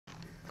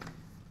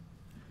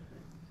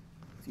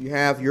If you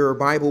have your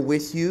Bible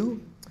with you,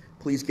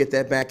 please get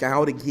that back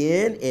out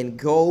again and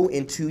go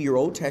into your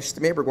Old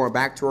Testament. We're going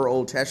back to our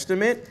Old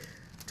Testament,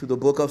 to the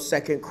book of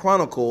 2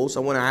 Chronicles. I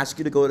want to ask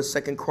you to go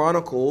to 2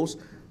 Chronicles,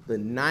 the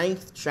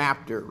 9th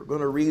chapter. We're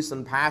going to read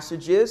some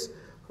passages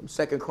from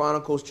 2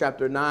 Chronicles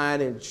chapter 9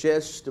 in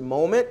just a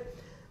moment.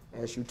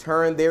 As you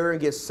turn there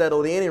and get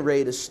settled in and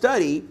ready to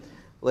study,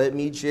 let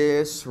me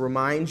just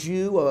remind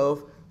you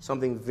of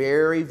something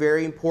very,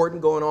 very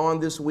important going on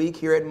this week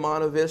here at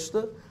Monte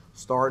Vista.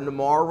 Starting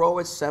tomorrow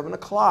at 7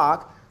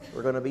 o'clock,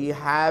 we're going to be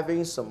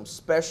having some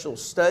special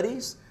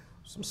studies,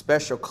 some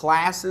special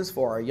classes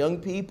for our young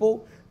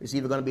people. There's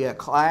even going to be a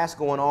class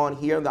going on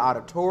here in the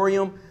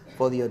auditorium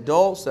for the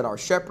adults that our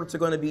shepherds are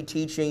going to be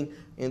teaching.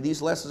 And these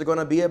lessons are going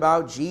to be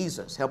about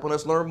Jesus, helping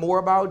us learn more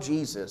about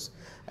Jesus.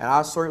 And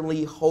I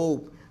certainly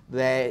hope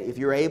that if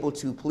you're able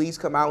to, please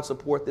come out and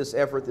support this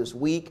effort this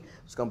week.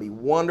 It's going to be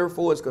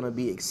wonderful. It's going to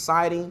be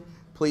exciting.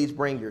 Please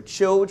bring your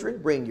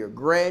children, bring your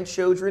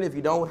grandchildren. If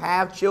you don't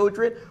have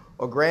children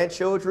or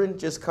grandchildren,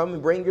 just come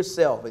and bring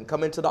yourself and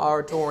come into the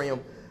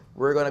auditorium.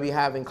 We're going to be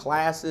having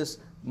classes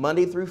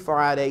Monday through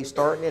Friday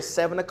starting at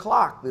 7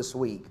 o'clock this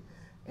week.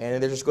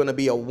 And there's just going to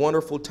be a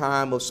wonderful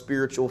time of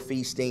spiritual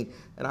feasting.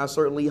 And I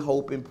certainly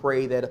hope and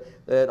pray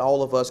that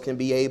all of us can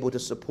be able to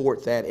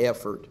support that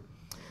effort.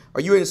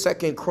 Are you in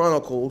 2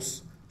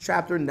 Chronicles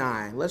chapter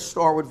 9? Let's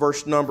start with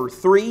verse number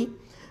 3.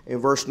 In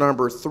verse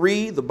number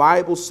 3, the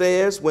Bible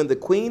says, when the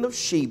queen of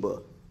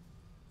Sheba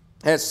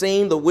had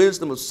seen the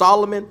wisdom of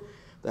Solomon,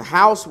 the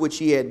house which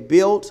he had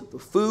built, the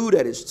food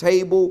at his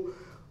table,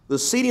 the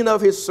seating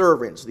of his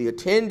servants, the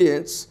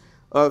attendance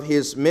of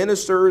his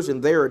ministers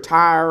in their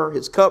attire,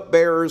 his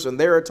cupbearers in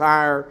their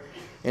attire,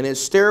 and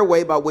his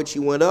stairway by which he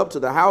went up to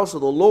the house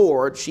of the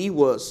Lord, she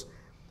was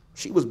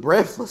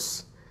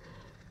breathless.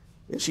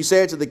 And she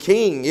said to the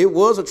king, it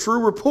was a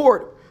true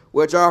report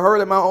which I heard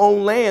in my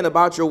own land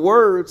about your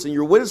words and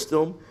your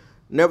wisdom.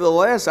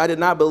 Nevertheless, I did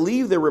not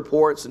believe their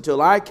reports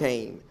until I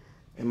came,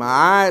 and my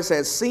eyes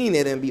had seen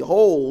it, and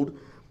behold,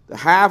 the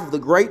half of the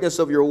greatness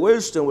of your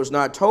wisdom was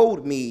not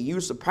told me.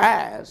 You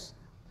surpass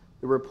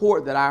the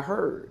report that I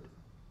heard.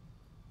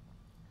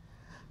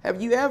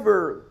 Have you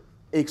ever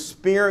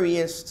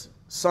experienced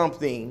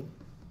something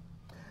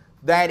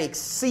that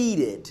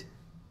exceeded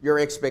your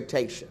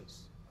expectations?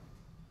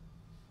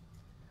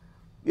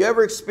 You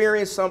ever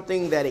experienced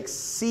something that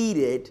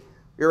exceeded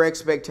your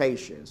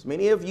expectations?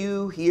 Many of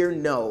you here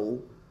know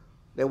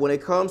that when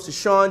it comes to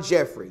Shawn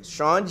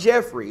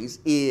Jeffries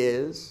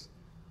is,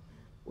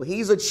 well,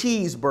 he's a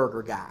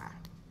cheeseburger guy.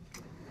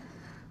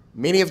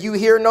 Many of you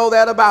here know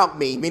that about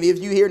me. Many of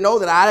you here know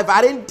that if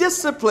I didn't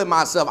discipline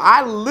myself,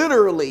 I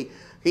literally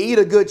eat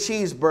a good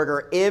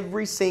cheeseburger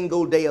every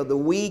single day of the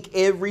week,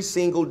 every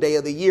single day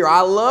of the year.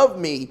 I love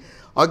me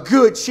a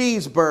good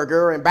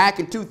cheeseburger. And back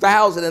in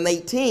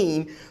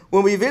 2018,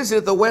 when we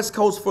visited the West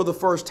Coast for the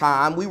first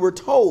time, we were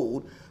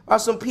told by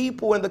some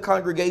people in the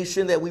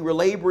congregation that we were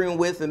laboring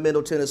with in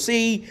Middle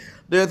Tennessee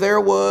that there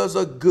was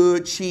a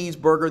good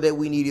cheeseburger that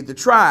we needed to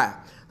try.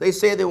 They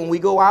said that when we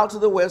go out to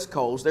the West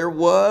Coast, there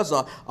was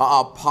a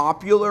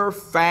popular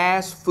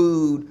fast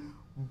food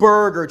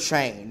burger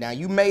chain. Now,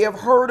 you may have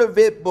heard of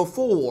it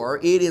before.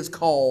 It is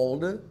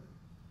called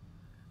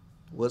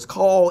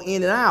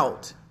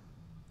In-N-Out.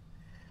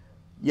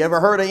 You ever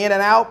heard of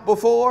In-N-Out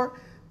before?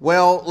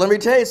 Well, let me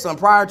tell you something.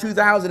 Prior to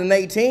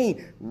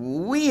 2018,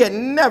 we had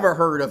never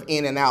heard of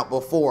In-N-Out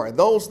before.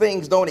 Those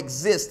things don't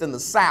exist in the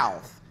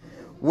South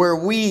where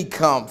we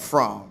come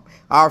from.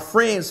 Our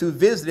friends who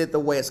visited the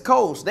West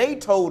Coast, they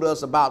told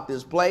us about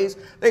this place.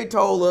 They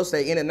told us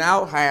that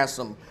In-N-Out has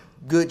some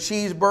good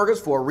cheeseburgers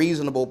for a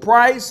reasonable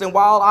price. And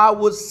while I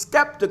was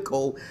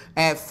skeptical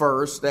at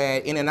first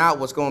that In-N-Out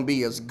was going to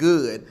be as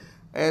good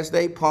as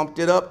they pumped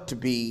it up to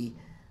be,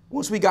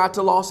 once we got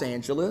to Los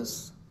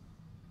Angeles,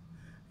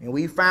 and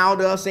we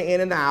found us an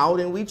In-N-Out,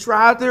 and we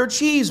tried their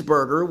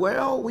cheeseburger,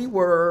 well, we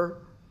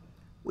were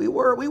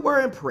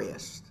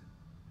impressed.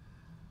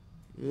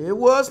 It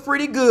was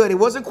pretty good. It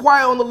wasn't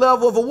quite on the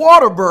level of a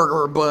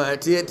Whataburger,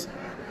 but it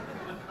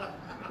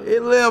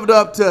lived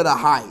up to the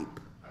hype.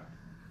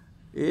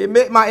 It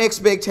met my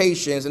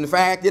expectations. In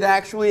fact, it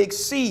actually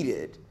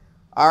exceeded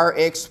our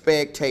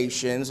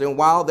expectations. And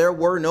while there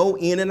were no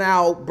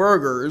In-N-Out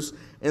burgers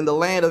in the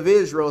land of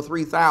Israel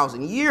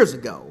 3,000 years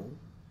ago,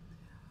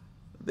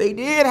 they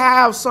did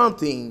have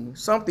something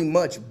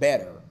much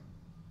better.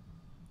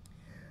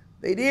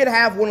 They did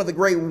have one of the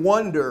great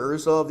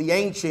wonders of the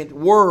ancient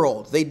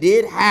world. They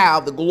did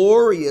have the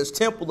glorious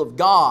temple of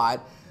God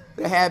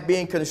that had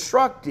been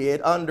constructed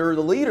under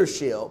the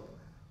leadership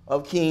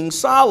of King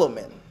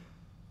Solomon.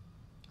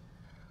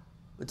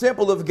 The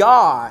temple of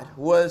God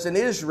was in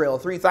Israel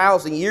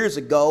 3,000 years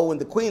ago,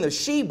 and the Queen of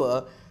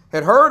Sheba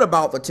had heard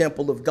about the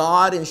temple of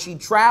God, and she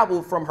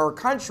traveled from her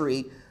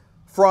country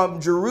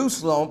from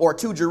Jerusalem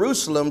to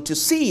Jerusalem to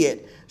see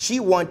it. She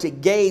wanted to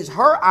gaze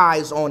her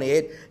eyes on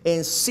it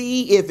and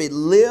see if it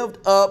lived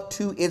up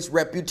to its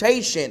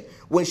reputation.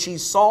 When she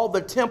saw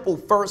the temple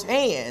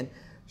firsthand,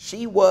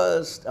 she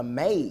was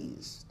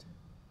amazed.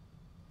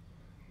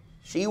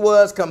 She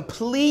was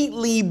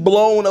completely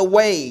blown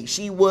away.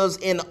 She was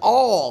in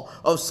awe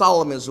of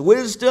Solomon's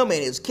wisdom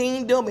and his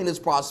kingdom and his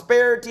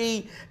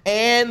prosperity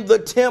and the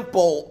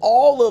temple.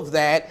 All of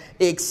that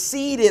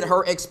exceeded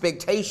her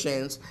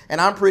expectations. And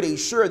I'm pretty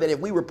sure that if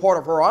we were part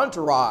of her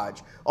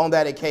entourage on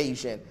that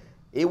occasion,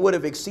 it would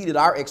have exceeded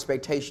our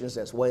expectations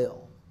as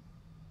well.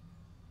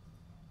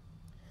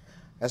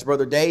 As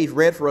Brother Dave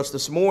read for us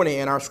this morning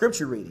in our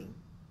scripture reading,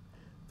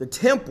 the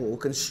temple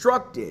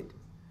constructed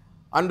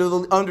under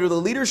the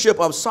leadership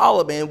of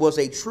Solomon was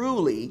a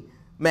truly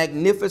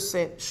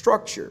magnificent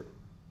structure.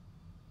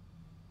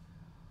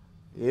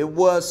 It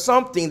was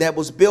something that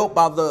was built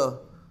by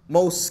the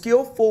most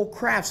skillful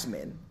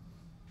craftsmen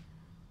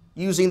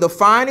using the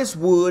finest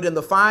wood and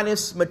the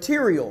finest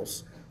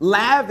materials.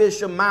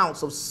 Lavish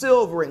amounts of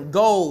silver and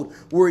gold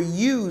were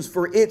used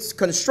for its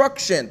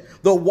construction.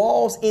 The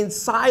walls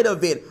inside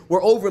of it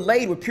were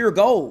overlaid with pure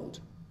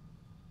gold.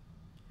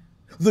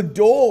 The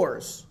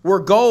doors were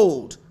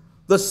gold.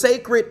 The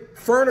sacred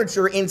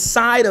furniture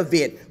inside of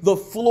it, the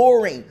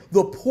flooring,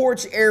 the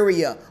porch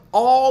area,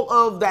 all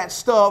of that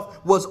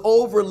stuff was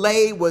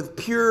overlaid with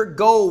pure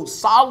gold.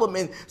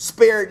 Solomon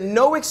spared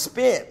no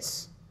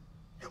expense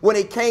when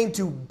it came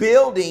to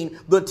building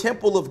the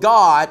temple of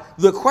God.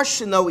 The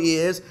question, though,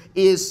 is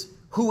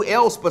who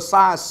else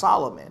besides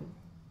Solomon?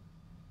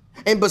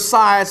 And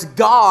besides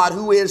God,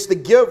 who is the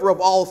giver of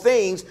all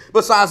things,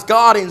 besides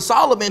God and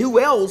Solomon,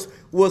 who else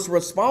was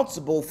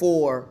responsible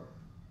for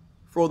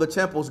the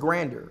temple's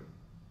grandeur?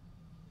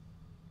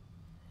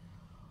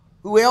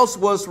 Who else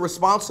was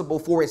responsible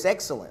for its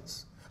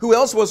excellence? Who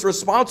else was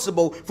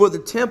responsible for the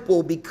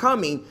temple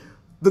becoming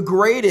the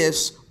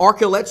greatest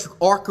architectural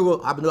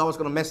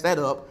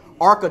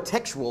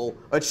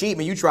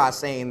achievement? You try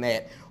saying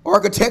that.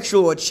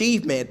 Architectural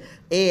achievement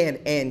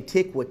in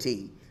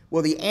antiquity.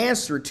 Well, the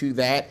answer to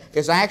that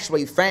is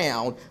actually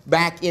found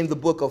back in the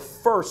book of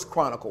 1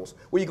 Chronicles.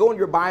 When you go in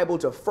your Bible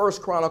to 1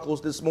 Chronicles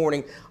this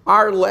morning,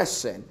 our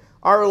lesson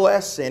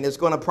is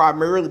going to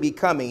primarily be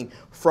coming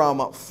from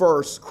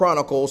 1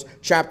 Chronicles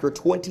chapter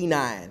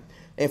 29.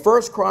 In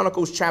 1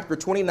 Chronicles chapter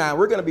 29,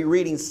 we're going to be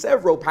reading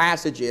several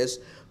passages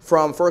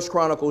from 1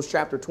 Chronicles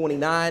chapter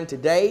 29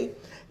 today.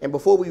 And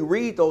before we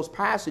read those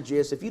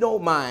passages, if you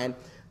don't mind,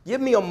 give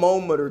me a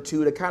moment or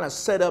two to kind of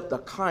set up the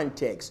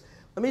context.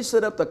 Let me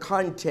set up the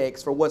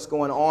context for what's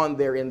going on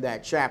there in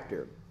that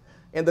chapter.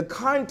 In the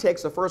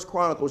context of 1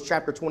 Chronicles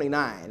chapter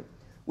 29,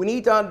 we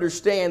need to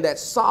understand that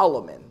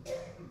Solomon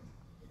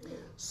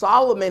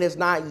has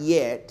not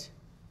yet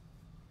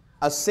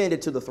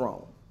ascended to the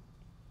throne.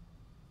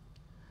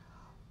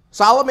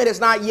 Solomon has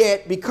not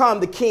yet become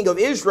the king of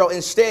Israel.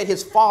 Instead,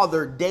 his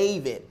father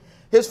David.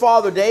 His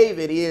father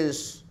David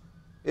is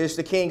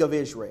the king of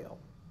Israel.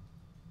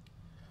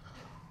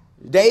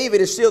 David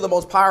is still the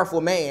most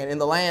powerful man in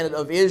the land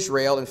of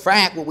Israel. In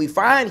fact, what we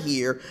find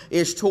here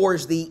is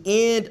towards the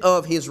end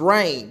of his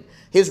reign.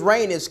 His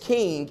reign as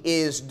king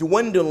is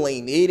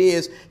dwindling. It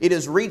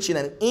is reaching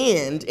an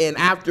end. And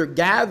after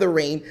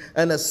gathering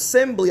an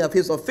assembly of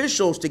his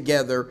officials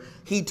together,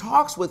 he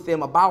talks with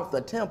them about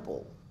the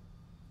temple.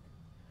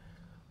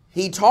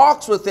 He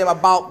talks with them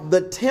about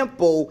the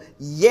temple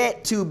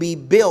yet to be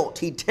built.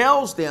 He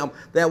tells them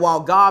that while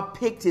God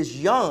picked his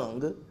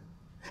young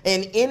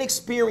and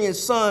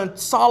inexperienced son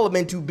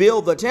Solomon to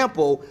build the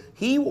temple,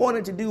 he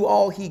wanted to do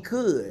all he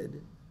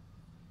could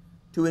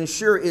to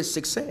ensure its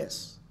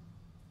success.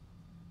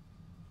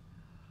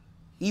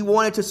 He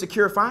wanted to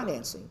secure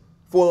financing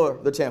for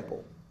the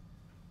temple.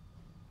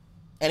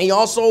 And he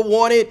also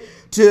wanted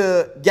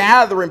to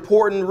gather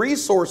important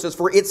resources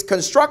for its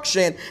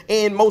construction.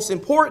 And most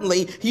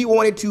importantly, he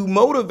wanted to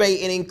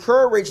motivate and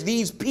encourage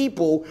these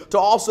people to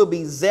also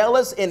be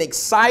zealous and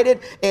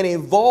excited and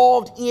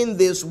involved in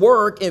this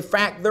work. In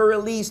fact, there are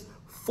at least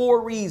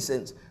four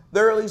reasons.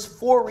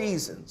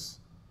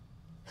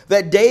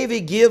 That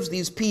David gives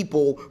these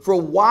people for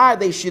why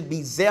they should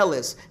be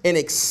zealous and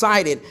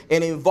excited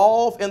and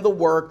involved in the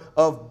work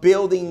of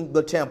building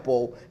the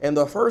temple. And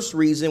the first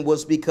reason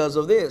was because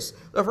of this.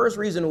 The first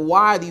reason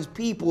why these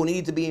people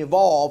needed to be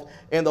involved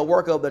in the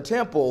work of the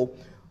temple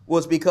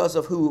was because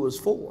of who it was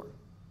for.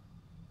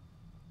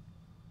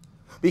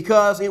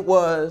 Because it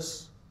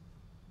was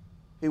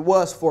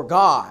for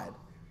God.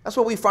 That's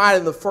what we find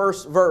in the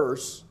first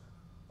verse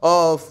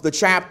of the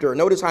chapter.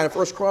 Notice how in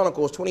 1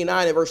 Chronicles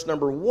 29 and verse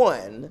number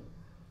 1,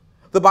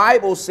 the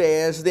Bible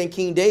says, then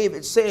King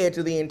David said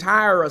to the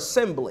entire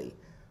assembly,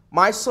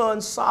 my son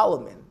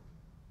Solomon,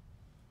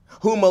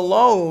 whom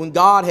alone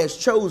God has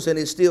chosen,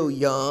 is still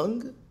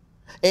young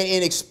and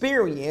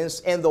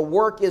inexperienced, and the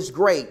work is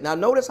great. Now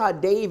notice how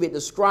David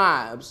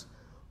describes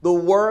the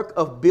work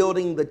of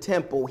building the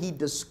temple. He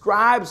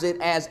describes it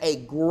as a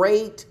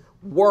great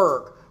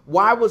work.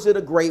 Why was it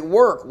a great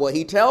work? Well,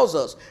 he tells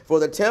us, for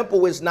the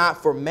temple is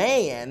not for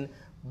man,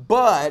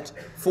 but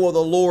for the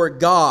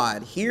Lord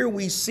God. Here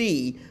we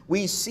see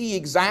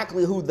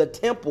exactly who the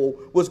temple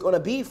was going to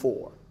be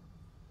for.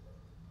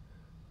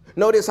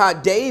 Notice how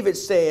David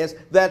says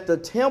that the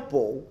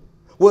temple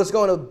was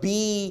going to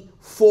be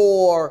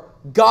for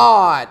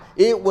God.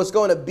 It was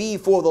going to be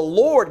for the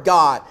Lord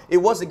God. It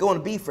wasn't going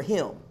to be for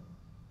him.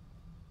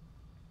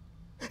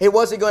 It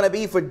wasn't going to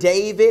be for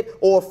David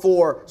or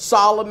for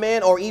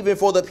Solomon or even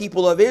for the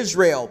people of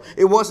Israel.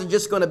 It wasn't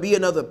just going to be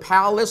another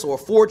palace or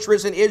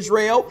fortress in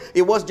Israel.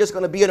 It wasn't just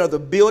going to be another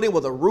building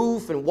with a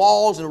roof and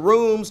walls and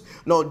rooms.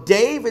 No,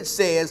 David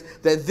says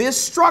that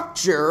this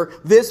structure,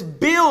 this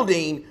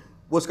building,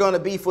 was going to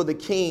be for the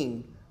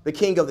king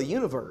of the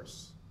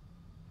universe.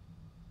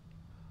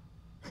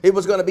 It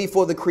was going to be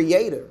for the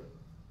creator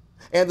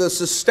and the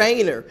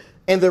sustainer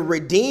and the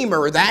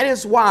redeemer. That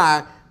is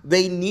why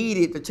they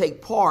needed to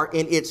take part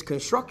in its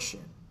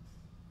construction.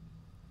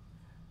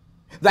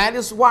 That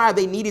is why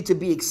they needed to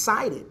be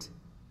excited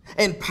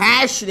and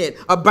passionate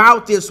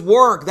about this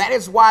work. That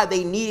is why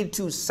they needed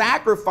to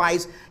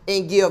sacrifice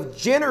and give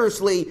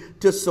generously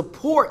to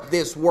support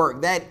this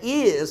work. That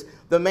is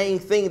the main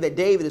thing that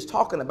David is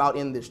talking about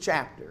in this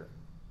chapter.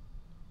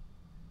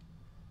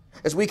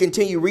 As we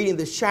continue reading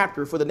this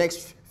chapter for the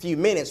next few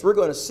minutes, we're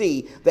going to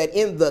see that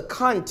in the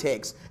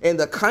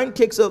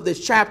context of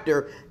this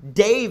chapter,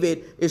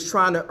 David is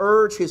trying to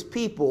urge his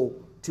people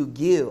to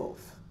give.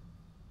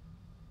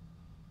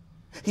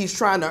 He's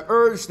trying to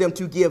urge them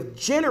to give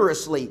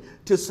generously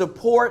to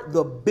support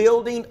the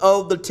building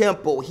of the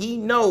temple. He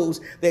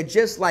knows that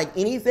just like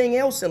anything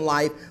else in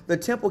life, the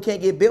temple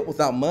can't get built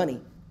without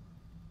money.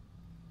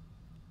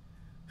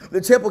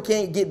 The temple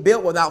can't get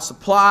built without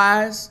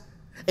supplies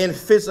and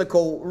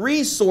physical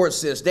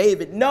resources.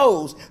 David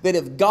knows that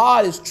if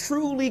God is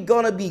truly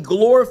going to be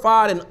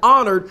glorified and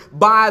honored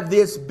by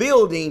this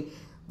building,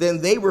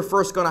 then they were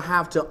first going to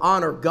have to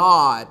honor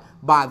God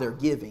by their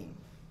giving.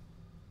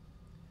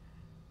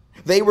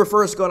 They were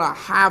first going to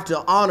have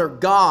to honor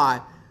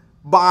God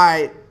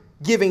by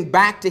giving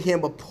back to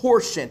him a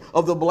portion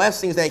of the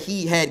blessings that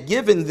he had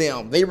given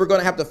them. They were going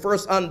to have to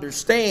first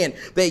understand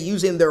that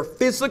using their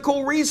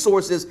physical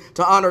resources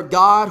to honor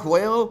God,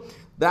 well,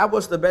 that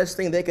was the best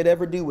thing they could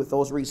ever do with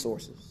those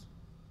resources.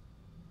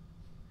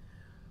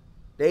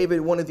 David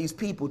wanted these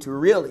people to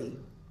really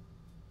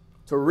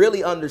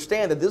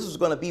understand that this was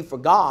going to be for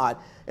God.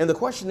 And the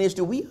question is,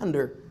 do we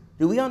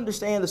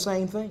understand the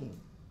same thing?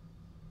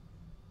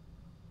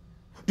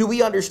 Do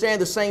we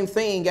understand the same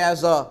thing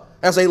as a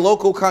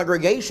local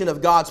congregation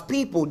of God's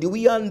people? Do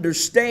we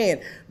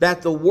understand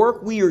that the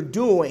work we are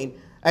doing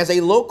as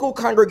a local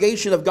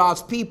congregation of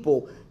God's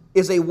people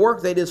is a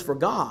work that is for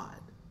God?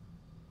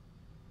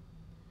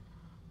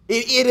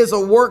 It is a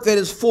work that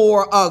is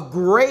for a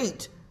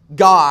great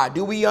God.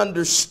 Do we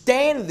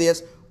understand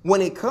this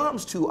when it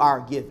comes to our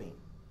giving?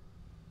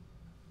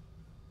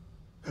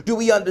 Do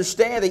we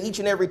understand that each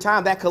and every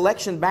time that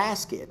collection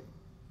basket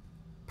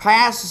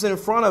passes in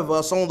front of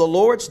us on the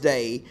Lord's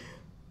Day,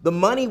 the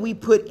money we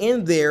put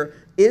in there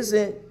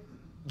isn't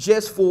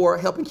just for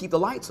helping keep the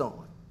lights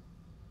on?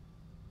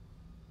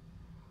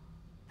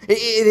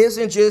 It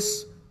isn't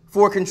just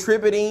for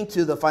contributing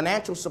to the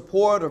financial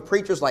support of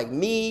preachers like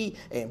me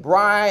and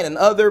Brian and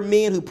other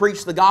men who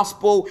preach the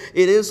gospel.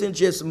 It isn't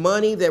just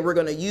money that we're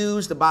going to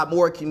use to buy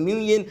more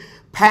communion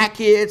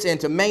packets and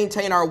to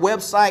maintain our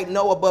website.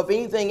 No, above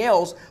anything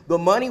else, the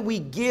money we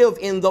give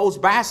in those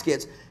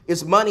baskets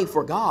is money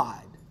for God.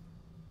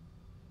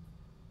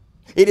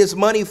 It is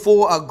money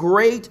for a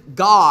great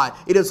God.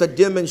 It is a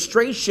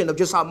demonstration of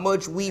just how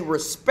much we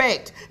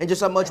respect and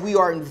just how much we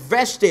are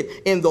invested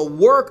in the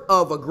work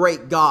of a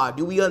great God.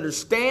 Do we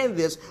understand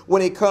this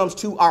when it comes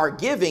to our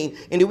giving?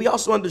 And do we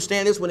also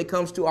understand this when it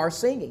comes to our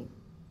singing?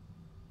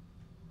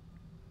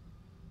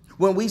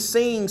 When we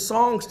sing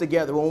songs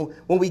together,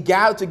 when we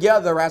gather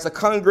together as a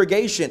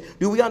congregation,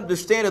 do we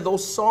understand that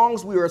those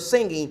songs we are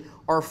singing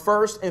are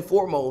first and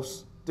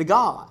foremost to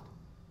God?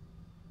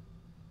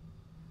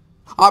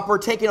 Our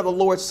partaking of the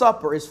Lord's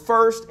Supper is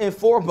first and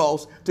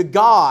foremost to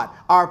God.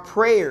 Our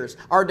prayers,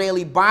 our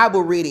daily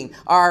Bible reading,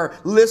 our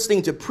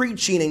listening to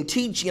preaching and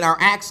teaching, our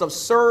acts of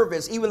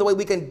service, even the way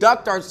we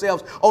conduct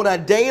ourselves on a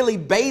daily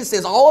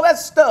basis, all that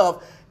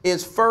stuff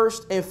is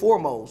first and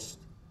foremost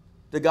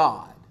to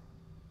God.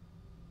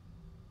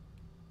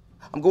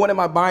 I'm going in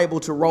my Bible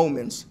to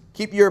Romans.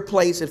 Keep your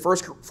place in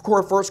First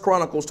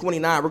Chronicles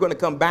 29. We're going to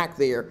come back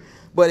there.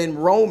 But in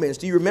Romans,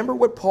 do you remember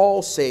what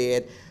Paul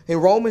said in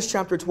Romans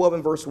chapter 12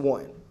 and verse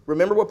 1?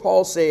 Remember what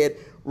Paul said,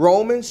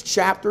 Romans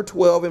chapter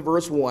 12 and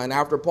verse 1,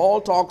 after Paul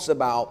talks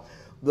about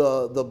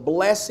the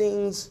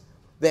blessings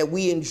that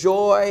we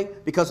enjoy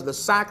because of the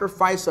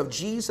sacrifice of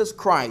Jesus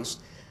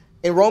Christ.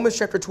 In Romans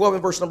chapter 12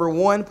 and verse number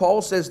 1,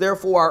 Paul says,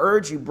 therefore I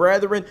urge you,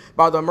 brethren,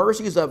 by the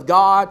mercies of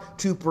God,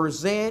 to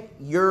present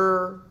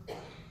your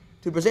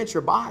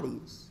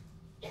bodies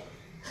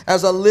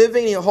as a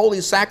living and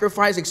holy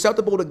sacrifice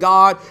acceptable to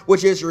God,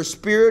 which is your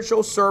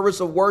spiritual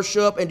service of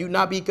worship, and do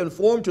not be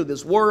conformed to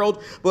this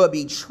world, but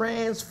be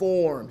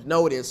transformed,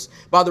 notice,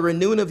 by the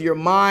renewing of your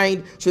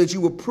mind, so that you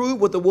will prove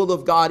what the will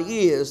of God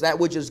is, that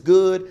which is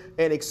good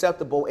and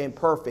acceptable and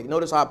perfect.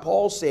 Notice how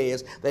Paul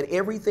says that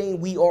everything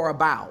we are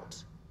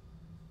about,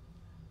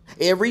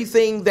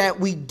 Everything that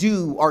we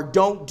do or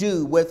don't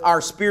do with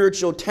our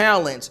spiritual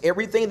talents,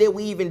 everything that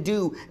we even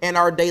do in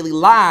our daily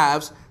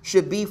lives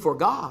should be for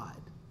God.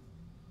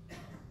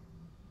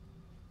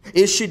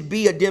 It should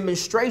be a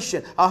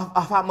demonstration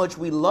of how much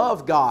we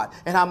love God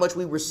and how much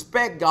we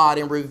respect God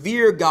and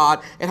revere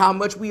God and how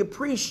much we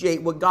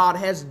appreciate what God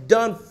has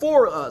done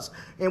for us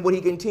and what he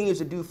continues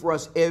to do for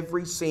us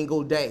every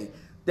single day.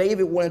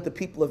 David wanted the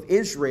people of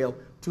Israel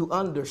to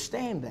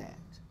understand that.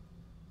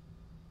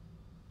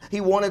 He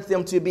wanted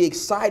them to be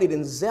excited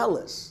and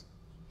zealous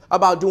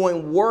about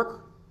doing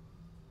work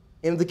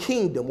in the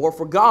kingdom or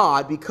for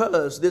God,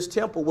 because this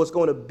temple was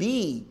going to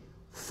be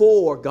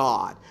for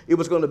God. It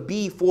was going to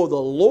be for the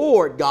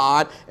Lord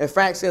God. In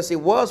fact, since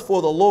it was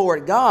for the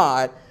Lord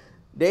God,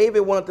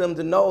 David wanted them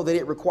to know that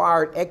it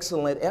required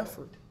excellent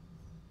effort.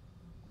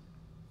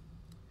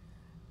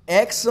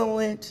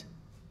 Excellent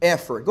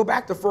effort. Go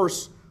back to 1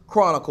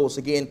 Chronicles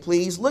again,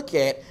 please. Look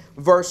at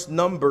verse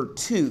number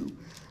 2.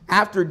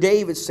 After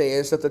David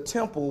says that the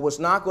temple was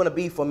not going to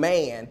be for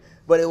man,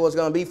 but it was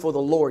going to be for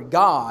the Lord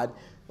God.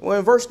 Well,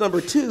 in verse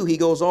number 2, he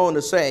goes on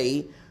to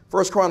say,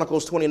 1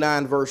 Chronicles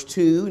 29, verse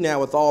 2, now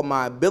with all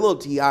my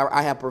ability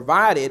I have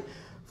provided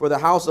for the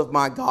house of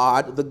my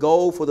God, the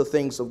gold for the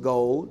things of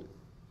gold,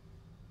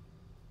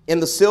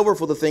 and the silver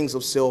for the things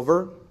of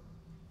silver,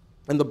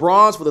 and the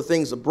bronze for the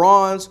things of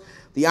bronze,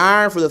 the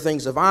iron for the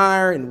things of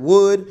iron, and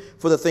wood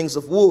for the things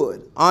of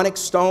wood, onyx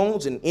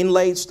stones and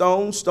inlaid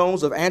stones,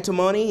 stones of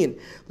antimony, and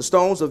the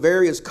stones of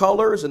various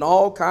colors, and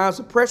all kinds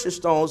of precious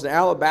stones and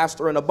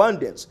alabaster in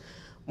abundance.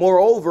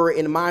 Moreover,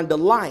 in my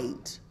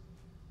delight,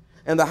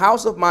 and the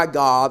house of my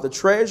God, the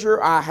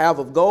treasure I have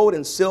of gold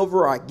and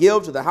silver I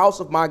give to the house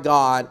of my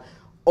God,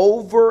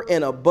 over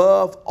and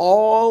above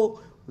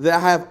all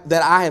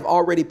that I have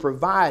already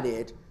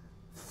provided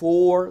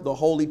for the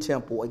holy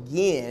temple.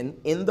 Again,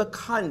 in the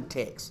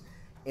context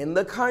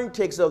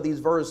of these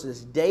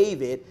verses,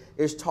 David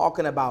is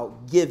talking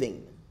about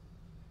giving.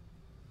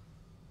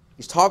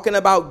 He's talking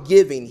about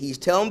giving. He's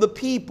telling the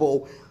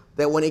people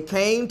that when it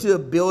came to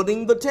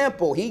building the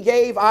temple, he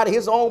gave out of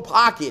his own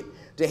pocket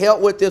to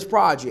help with this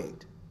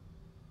project.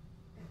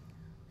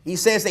 He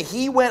says that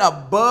he went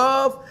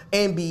above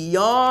and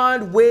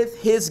beyond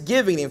with his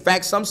giving. In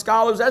fact, some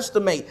scholars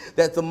estimate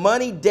that the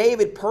money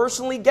David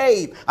personally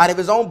gave out of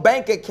his own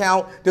bank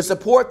account to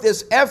support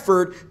this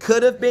effort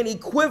could have been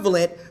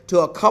equivalent to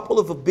a couple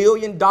of $1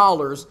 billion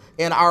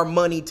in our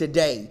money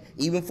today.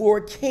 Even for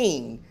a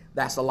king,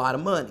 that's a lot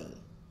of money.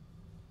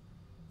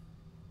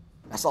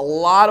 That's a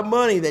lot of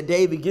money that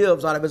David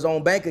gives out of his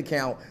own bank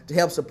account to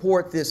help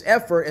support this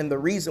effort. And the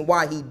reason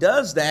why he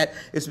does that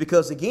is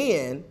because,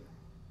 again,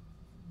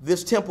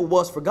 this temple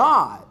was for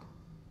God.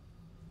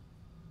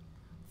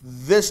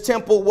 This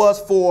temple was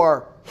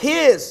for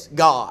his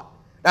God.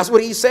 That's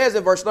what he says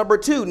in verse number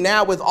 2.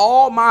 Now with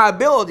all my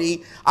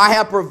ability, I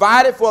have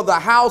provided for the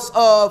house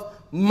of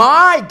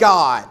my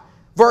God.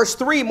 Verse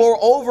 3,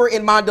 moreover,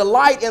 in my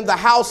delight in the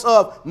house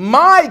of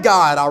my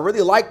God. I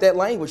really like that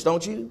language,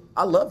 don't you?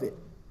 I love it.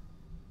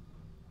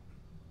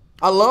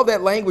 I love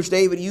that language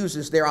David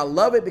uses there. I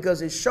love it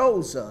because it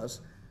shows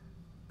us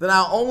that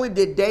not only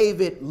did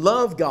David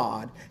love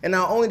God, and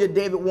not only did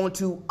David want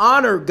to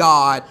honor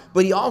God,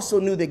 but he also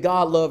knew that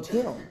God loved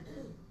him.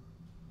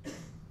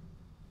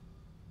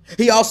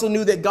 He also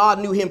knew that God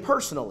knew him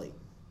personally,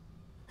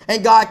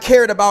 and God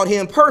cared about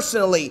him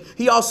personally.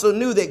 He also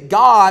knew that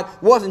God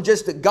wasn't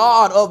just the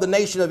God of the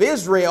nation of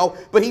Israel,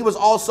 but he was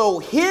also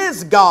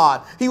his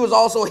God. He was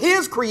also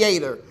his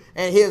creator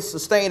and his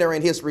sustainer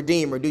and his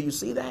redeemer. Do you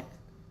see that?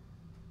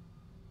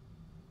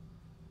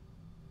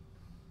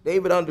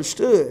 David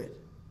understood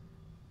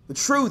the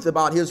truth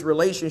about his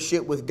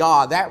relationship with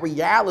God. That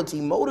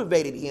reality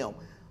motivated him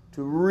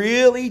to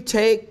really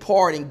take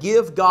part and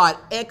give God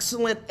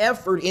excellent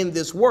effort in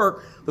this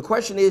work. The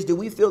question is, do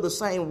we feel the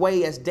same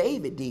way as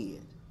David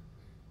did?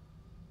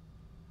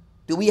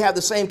 Do we have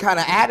the same kind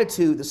of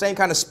attitude, the same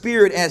kind of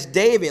spirit as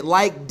David?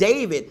 Like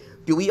David,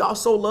 do we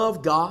also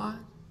love God?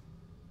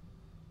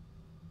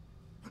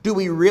 Do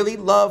we really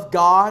love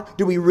God?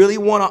 Do we really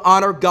want to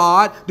honor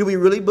God? Do we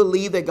really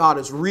believe that God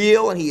is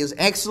real and he is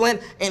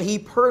excellent and he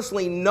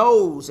personally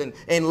knows and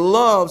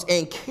loves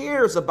and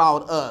cares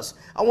about us?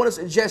 I want to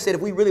suggest that if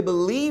we really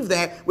believe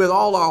that with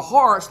all our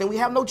hearts, then we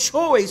have no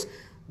choice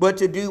but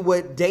to do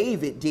what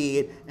David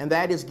did, and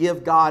that is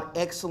give God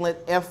excellent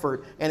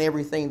effort in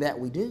everything that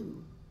we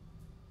do.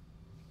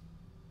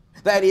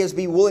 That is,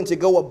 be willing to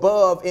go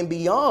above and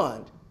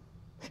beyond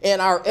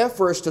in our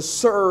efforts to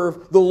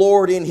serve the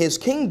Lord in his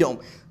kingdom.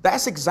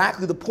 That's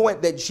exactly the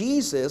point that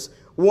Jesus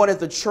wanted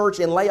the church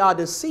in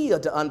Laodicea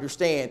to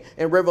understand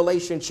in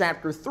Revelation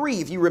chapter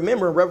 3. If you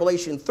remember in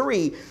Revelation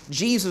 3,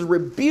 Jesus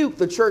rebuked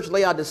the church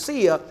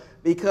Laodicea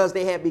because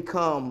they had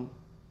become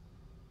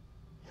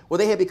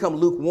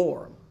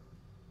lukewarm.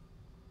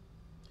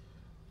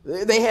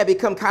 They had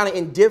become kind of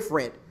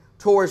indifferent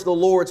towards the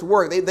Lord's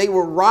work. They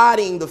were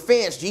riding the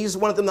fence. Jesus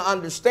wanted them to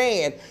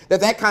understand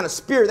that kind of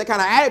spirit, that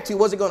kind of attitude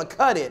wasn't going to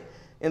cut it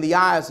in the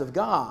eyes of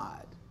God.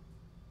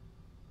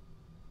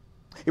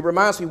 It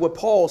reminds me what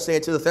Paul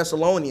said to the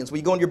Thessalonians. Will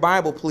you go in your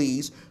Bible,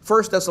 please?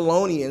 1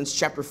 Thessalonians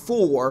chapter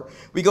 4.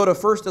 We go to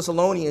 1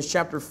 Thessalonians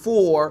chapter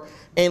 4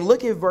 and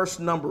look at verse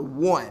number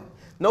 1.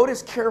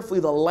 Notice carefully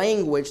the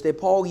language that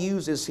Paul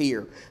uses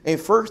here. In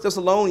 1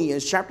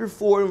 Thessalonians chapter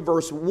 4 and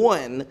verse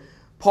 1,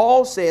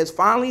 Paul says,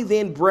 "Finally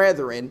then,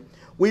 brethren,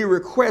 we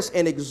request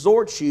and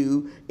exhort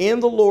you in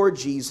the Lord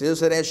Jesus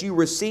that as you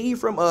receive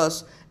from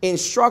us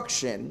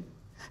instruction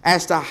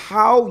as to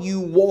how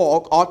you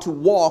ought to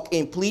walk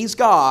and please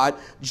God,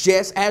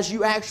 just as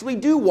you actually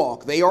do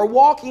walk." They are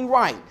walking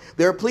right.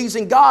 They're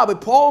pleasing God,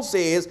 but Paul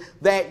says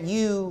that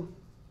you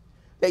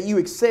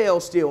excel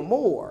still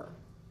more.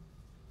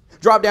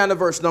 Drop down to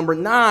verse number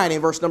 9.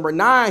 In verse number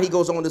 9, he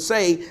goes on to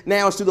say,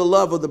 "Now as to the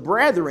love of the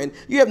brethren,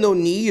 you have no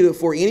need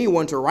for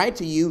anyone to write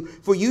to you,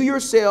 for you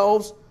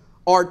yourselves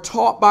are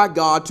taught by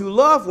God to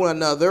love one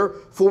another,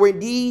 for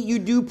indeed you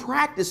do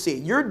practice it."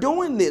 You're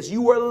doing this.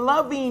 You are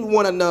loving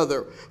one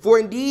another. "For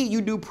indeed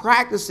you do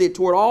practice it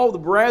toward all the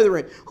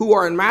brethren who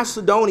are in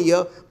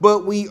Macedonia,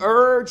 but we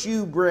urge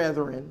you,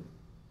 brethren,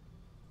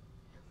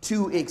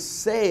 to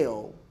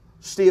excel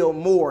still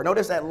more."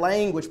 Notice that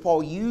language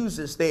Paul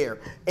uses there.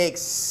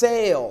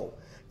 Excel.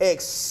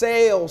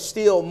 Excel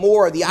still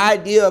more. The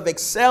idea of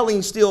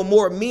excelling still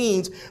more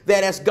means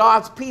that as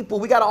God's people,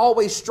 we got to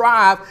always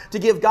strive to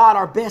give God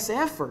our best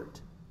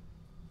effort.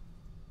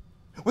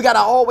 We got to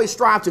always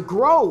strive to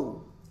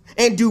grow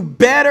and do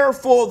better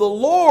for the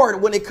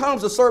Lord. When it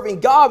comes to serving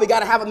God, we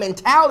got to have a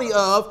mentality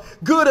of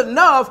good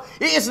enough.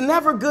 It's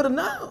never good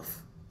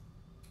enough.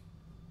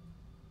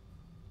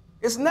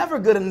 It's never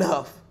good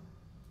enough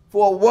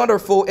for a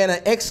wonderful and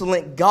an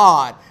excellent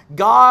God.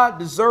 God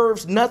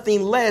deserves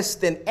nothing less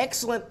than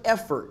excellent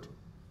effort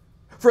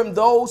from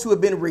those who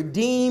have been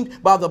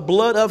redeemed by the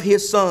blood of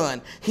his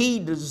Son. He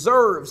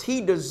deserves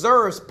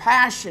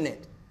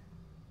passionate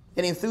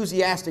and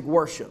enthusiastic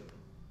worship.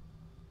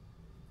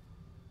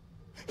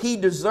 He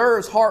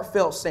deserves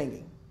heartfelt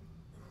singing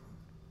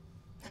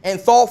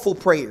and thoughtful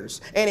prayers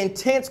and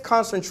intense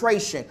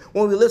concentration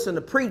when we listen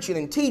to preaching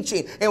and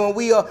teaching and when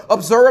we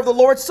observe the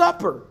Lord's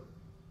Supper.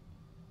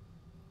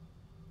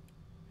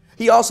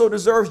 He also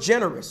deserves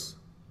generous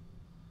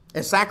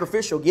and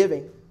sacrificial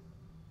giving.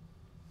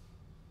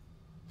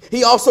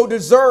 He also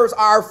deserves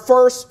our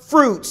first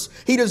fruits.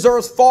 He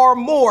deserves far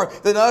more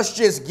than us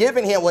just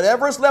giving him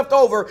whatever is left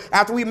over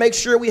after we make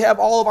sure we have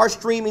all of our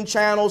streaming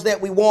channels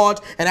that we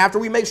want and after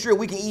we make sure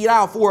we can eat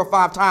out 4 or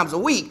 5 times a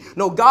week.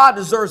 No, God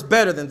deserves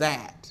better than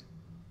that.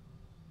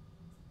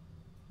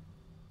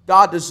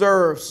 God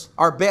deserves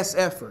our best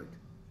effort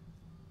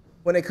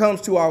when it comes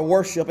to our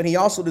worship, and he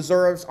also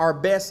deserves our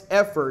best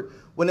effort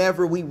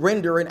whenever we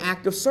render an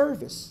act of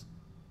service.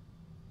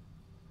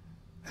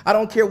 I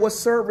don't care what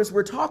service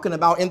we're talking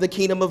about in the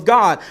kingdom of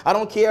God. I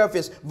don't care if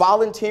it's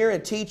volunteering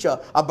to teach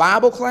a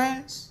Bible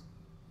class,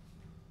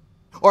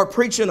 or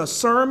preaching a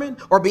sermon,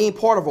 or being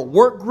part of a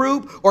work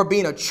group, or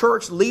being a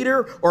church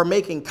leader, or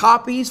making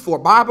copies for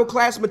Bible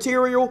class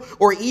material,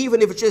 or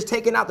even if it's just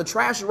taking out the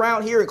trash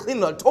around here and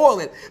cleaning the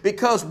toilet,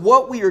 because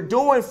what we are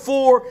doing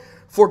for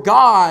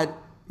God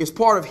is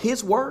part of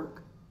his work.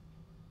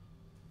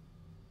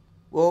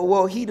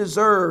 Well, he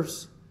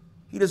deserves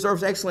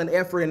excellent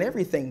effort in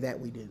everything that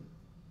we do.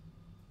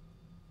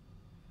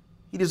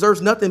 He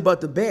deserves nothing but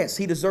the best.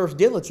 He deserves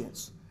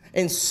diligence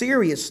and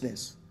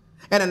seriousness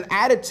and an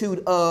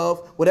attitude of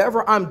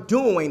whatever I'm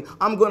doing,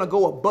 I'm going to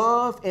go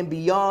above and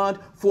beyond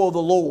for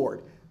the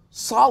Lord.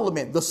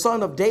 Solomon, the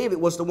son of David,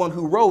 was the one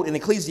who wrote in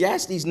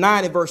Ecclesiastes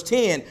 9 and verse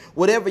 10,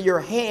 "Whatever your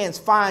hands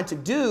find to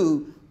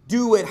do,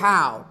 do it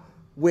how?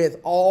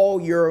 With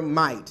all your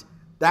might."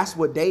 That's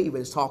what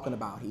David is talking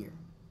about here.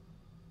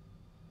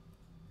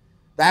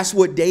 That's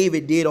what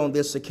David did on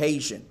this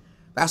occasion.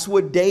 That's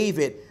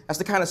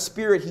the kind of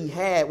spirit he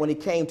had when it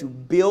came to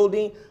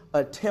building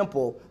a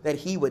temple that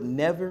he would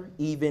never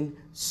even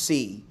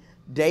see.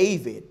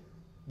 David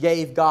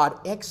gave God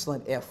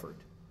excellent effort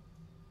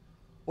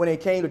when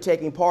it came to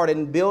taking part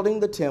in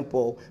building the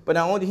temple. But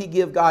not only did he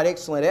give God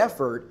excellent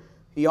effort,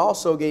 he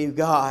also gave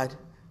God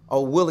a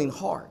willing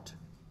heart.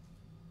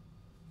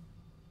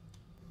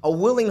 A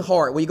willing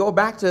heart. We go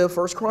back to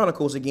 1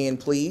 Chronicles again,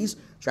 please.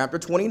 Chapter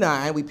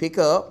 29, we pick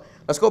up.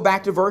 Let's go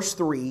back to verse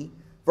 3.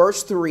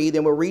 Verse 3,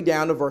 then we'll read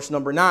down to verse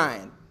number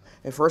 9.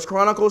 In 1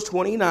 Chronicles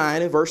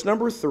 29 and verse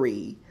number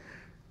 3,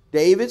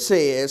 David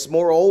says,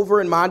 "Moreover,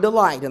 in my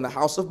delight in the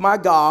house of my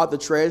God, the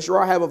treasure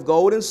I have of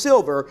gold and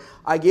silver,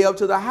 I give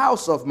to the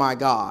house of my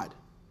God,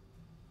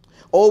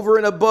 over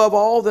and above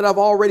all that I've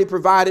already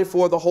provided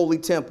for the holy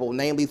temple,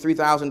 namely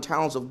 3,000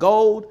 talents of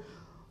gold,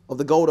 of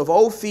the gold of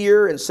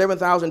Ophir, and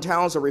 7,000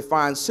 talents of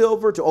refined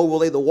silver, to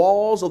overlay the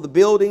walls of the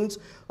buildings,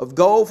 of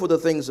gold for the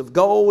things of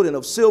gold, and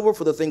of silver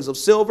for the things of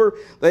silver,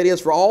 that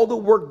is, for all the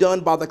work done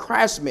by the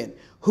craftsmen.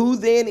 Who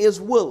then is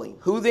willing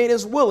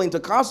to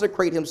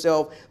consecrate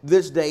himself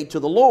this day to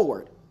the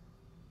Lord?"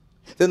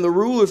 Then the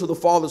rulers of the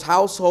fathers'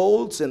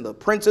 households, and the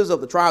princes of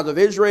the tribes of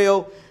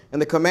Israel,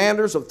 and the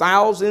commanders of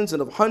thousands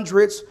and of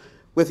hundreds,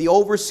 with the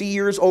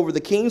overseers over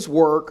the king's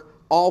work,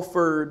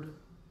 offered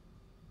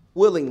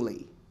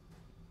willingly.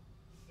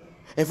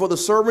 And for the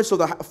service of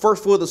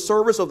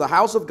the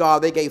house of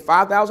God, they gave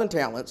 5,000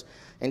 talents,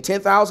 and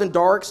 10,000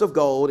 darks of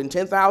gold, and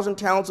 10,000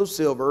 talents of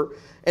silver,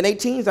 and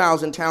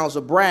 18,000 talents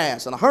of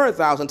brass, and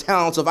 100,000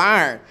 talents of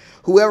iron.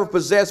 Whoever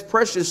possessed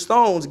precious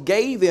stones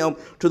gave them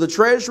to the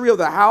treasury of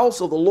the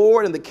house of the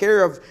Lord in the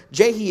care of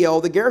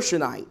Jehiel the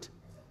Gershonite.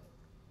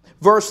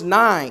 Verse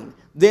 9,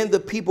 then the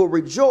people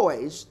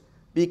rejoiced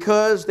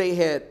because they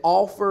had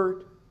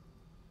offered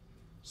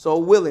so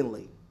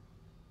willingly.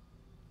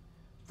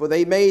 For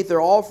they made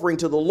their offering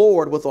to the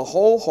Lord with a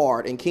whole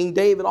heart, and King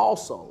David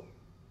also,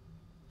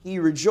 he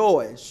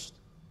rejoiced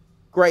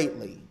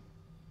greatly.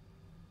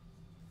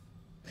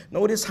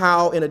 Notice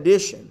how, in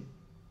addition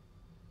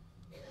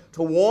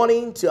to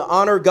wanting to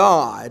honor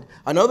God,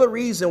 another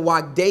reason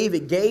why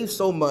David gave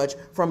so much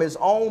from his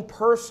own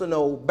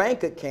personal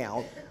bank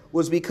account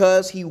was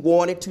because he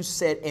wanted to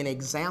set an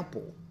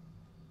example.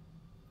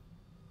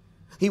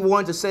 He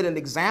wanted to set an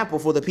example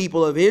for the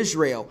people of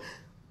Israel.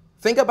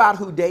 Think about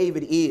who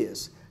David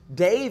is.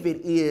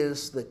 David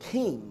is the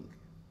king.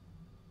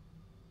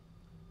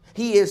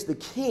 He is the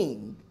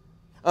king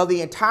of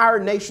the entire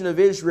nation of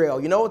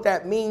Israel. You know what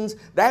that means?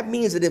 That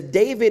means that if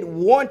David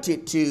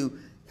wanted to,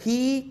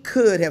 he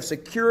could have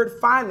secured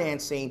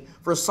financing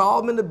for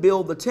Solomon to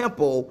build the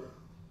temple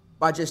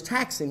by just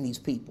taxing these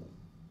people.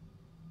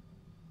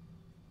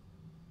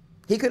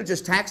 He could have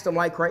just taxed them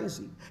like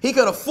crazy. He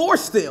could have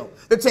forced them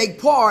to take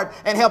part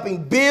in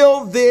helping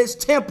build this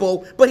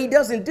temple, but he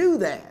doesn't do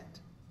that.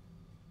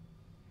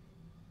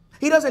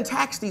 He doesn't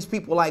tax these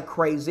people like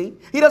crazy.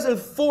 He doesn't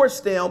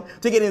force them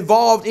to get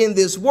involved in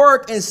this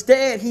work.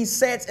 Instead, he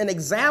sets an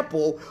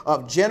example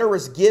of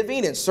generous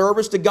giving and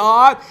service to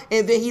God,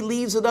 and then he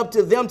leaves it up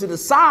to them to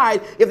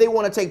decide if they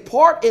want to take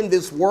part in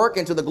this work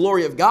and to the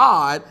glory of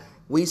God.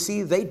 We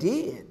see they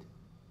did.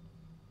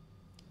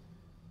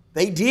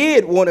 They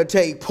did want to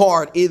take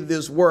part in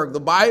this work. The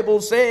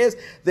Bible says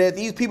that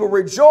these people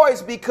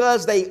rejoiced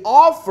because they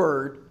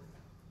offered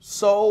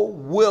so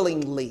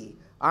willingly.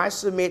 I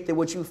submit that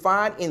what you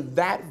find in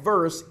that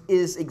verse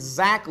is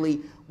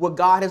exactly what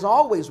God has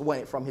always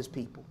wanted from his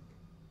people.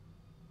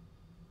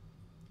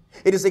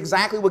 It is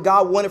exactly what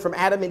God wanted from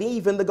Adam and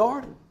Eve in the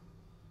garden.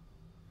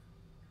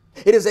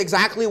 It is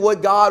exactly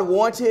what God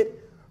wanted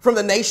from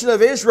the nation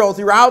of Israel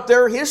throughout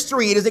their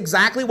history. It is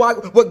exactly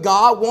what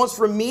God wants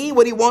from me,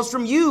 what he wants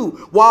from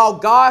you. While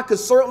God could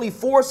certainly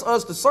force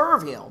us to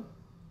serve him,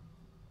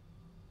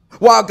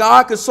 while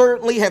God could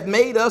certainly have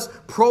made us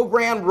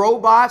programmed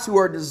robots who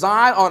are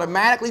designed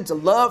automatically to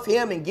love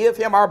him and give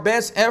him our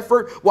best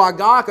effort, while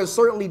God could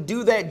certainly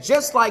do that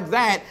just like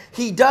that,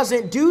 he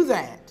doesn't do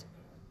that.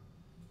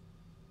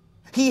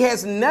 He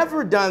has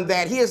never done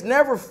that. He has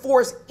never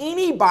forced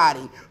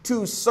anybody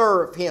to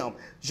serve him.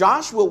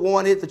 Joshua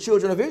wanted the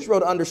children of Israel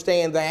to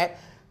understand that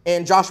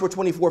in Joshua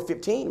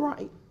 24:15,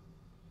 right?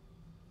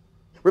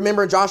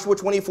 Remember in Joshua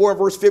 24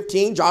 verse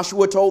 15,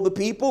 Joshua told the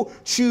people,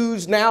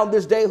 choose now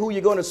this day who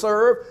you're going to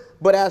serve.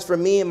 But as for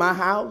me and my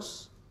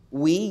house,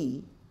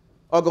 we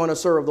are going to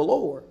serve the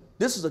Lord.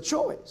 This is a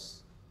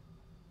choice.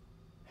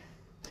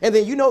 And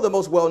then you know the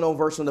most well-known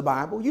verse in the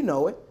Bible. You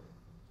know it.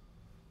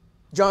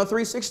 John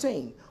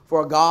 3:16.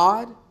 For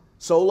God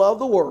so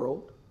loved the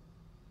world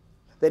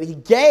that he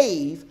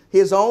gave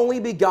his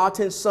only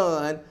begotten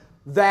son,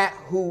 that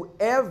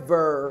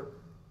whoever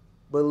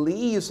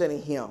believes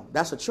in him,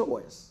 that's a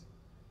choice,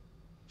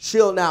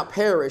 shall not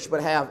perish,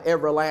 but have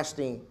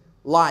everlasting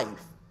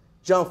life.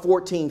 John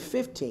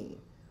 14:15.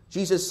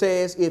 Jesus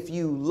says, if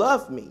you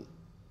love me,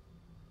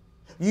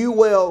 you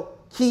will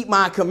keep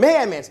my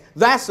commandments.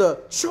 That's a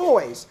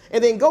choice.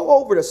 And then go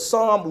over to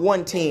Psalm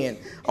 110.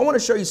 I want to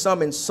show you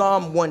something in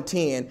Psalm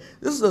 110.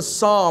 This is a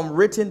psalm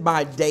written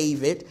by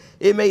David.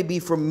 It may be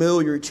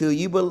familiar to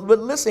you, but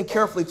listen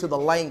carefully to the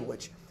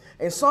language.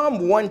 In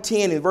Psalm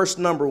 110 in verse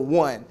number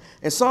 1,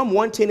 in Psalm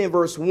 110 in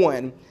verse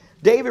 1,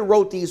 David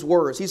wrote these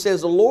words. He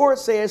says, the Lord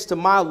says to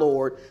my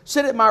Lord,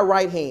 sit at my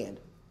right hand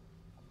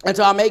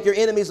until I make your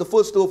enemies a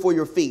footstool for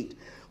your feet.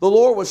 The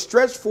Lord will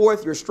stretch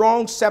forth your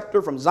strong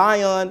scepter from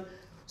Zion,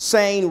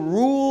 saying,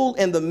 rule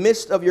in the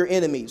midst of your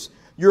enemies.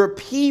 Your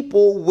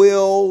people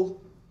will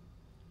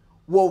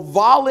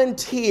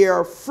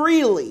volunteer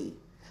freely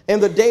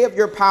in the day of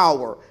your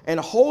power, and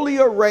holy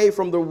array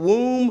from the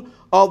womb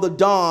of the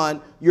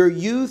dawn. Your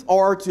youth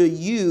are to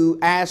you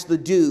as the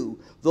dew.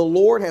 The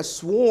Lord has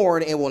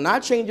sworn and will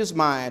not change his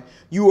mind.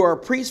 You are a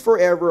priest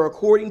forever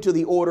according to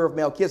the order of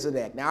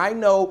Melchizedek. Now, I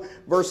know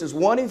verses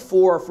 1 and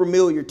 4 are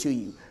familiar to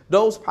you.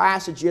 Those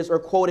passages are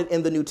quoted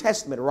in the New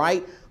Testament,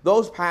 right?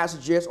 Those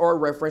passages are a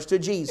reference to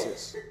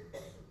Jesus.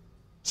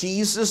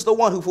 Jesus is the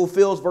one who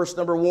fulfills verse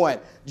number 1.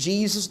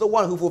 Jesus is the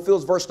one who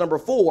fulfills verse number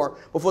 4.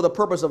 But for the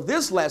purpose of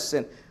this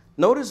lesson,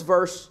 notice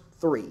verse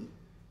 3.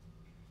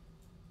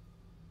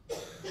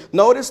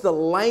 Notice the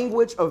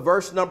language of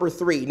verse number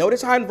 3.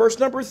 Notice how in verse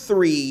number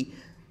 3,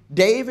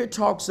 David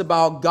talks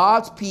about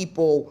God's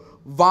people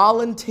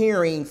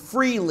volunteering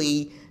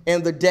freely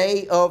in the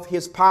day of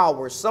his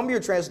power. Some of your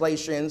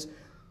translations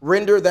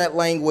render that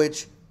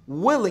language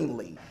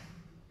willingly.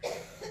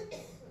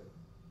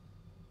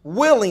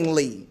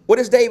 willingly. What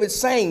is David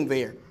saying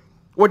there?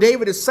 What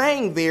David is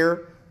saying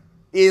there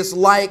is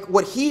like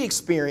what he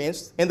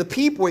experienced and the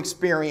people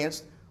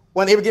experienced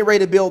when they were getting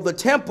ready to build the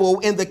temple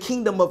in the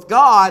kingdom of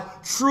God.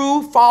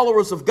 True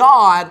followers of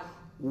God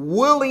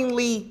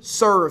willingly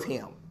serve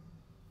him.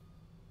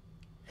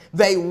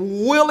 They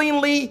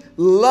willingly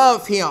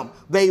love him.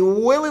 They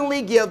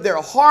willingly give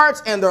their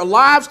hearts and their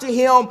lives to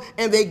him,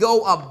 and they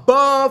go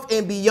above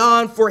and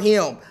beyond for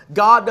him.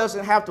 God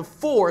doesn't have to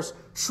force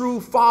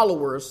true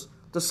followers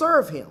to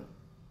serve him.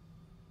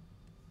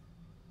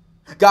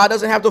 God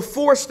doesn't have to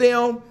force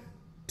them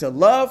to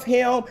love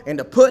him and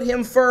to put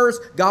him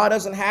first. God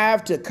doesn't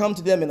have to come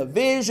to them in a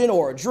vision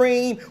or a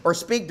dream or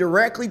speak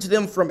directly to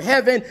them from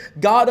heaven.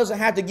 God doesn't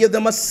have to give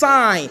them a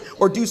sign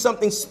or do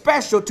something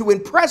special to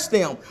impress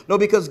them. No,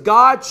 because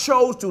God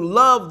chose to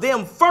love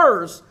them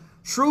first.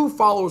 True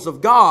followers of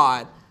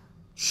God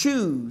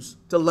choose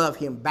to love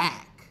him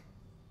back.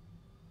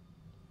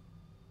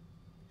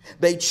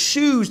 They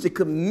choose to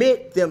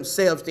commit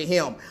themselves to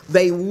him.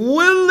 They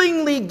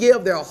willingly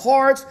give their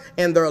hearts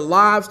and their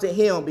lives to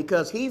him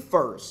because he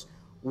first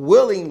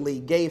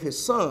willingly gave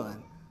his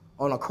son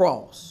on a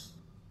cross.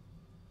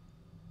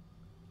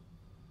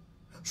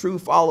 True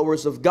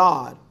followers of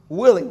God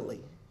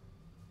willingly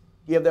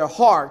give their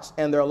hearts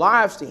and their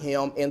lives to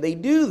him, and they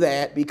do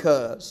that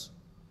because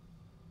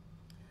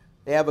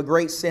they have a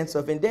great sense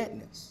of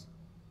indebtedness.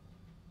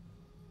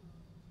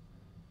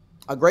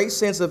 A great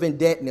sense of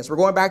indebtedness. We're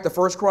going back to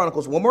 1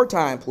 Chronicles one more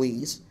time,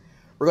 please.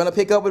 We're going to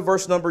pick up with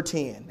verse number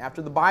 10.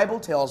 After the Bible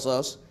tells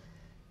us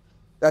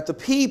that the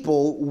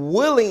people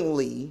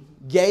willingly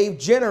gave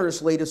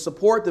generously to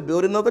support the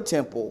building of the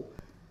temple,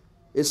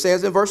 it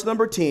says in verse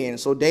number 10,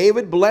 so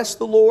David blessed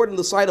the Lord in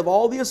the sight of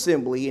all the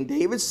assembly, and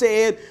David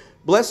said,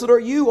 blessed are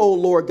you, O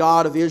Lord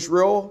God of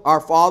Israel,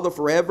 our Father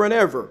forever and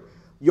ever.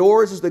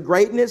 Yours is the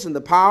greatness and the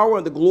power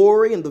and the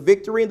glory and the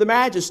victory and the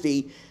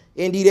majesty.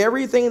 Indeed,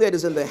 everything that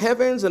is in the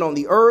heavens and on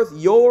the earth,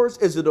 yours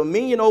is the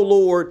dominion, O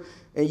Lord,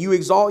 and you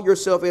exalt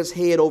yourself as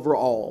head over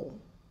all.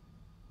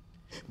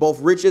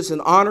 Both riches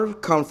and honor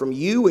come from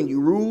you, and you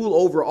rule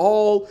over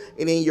all,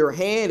 and in your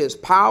hand is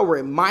power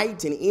and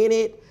might, and in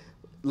it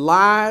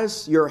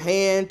lies your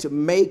hand to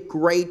make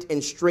great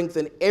and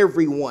strengthen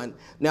everyone.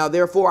 Now,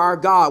 therefore, our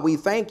God, we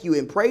thank you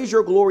and praise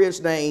your glorious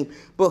name,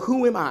 but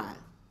who am I?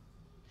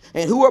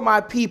 And who are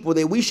my people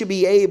that we should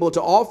be able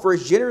to offer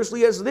as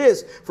generously as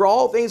this? For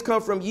all things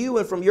come from you,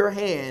 and from your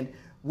hand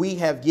we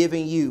have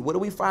given you. What do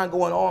we find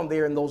going on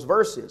there in those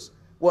verses?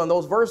 Well, in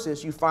those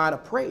verses, you find a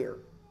prayer.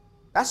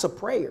 That's a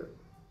prayer.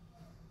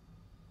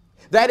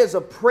 That is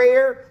a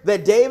prayer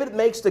that David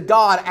makes to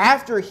God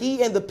after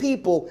he and the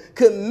people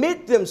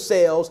commit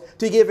themselves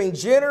to giving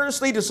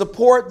generously to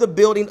support the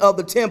building of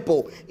the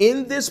temple.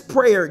 In this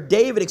prayer,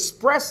 David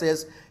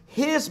expresses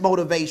his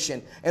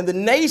motivation and the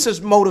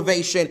nation's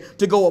motivation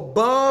to go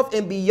above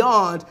and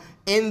beyond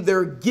in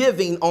their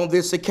giving on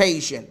this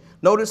occasion.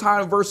 Notice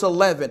how in verse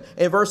 11,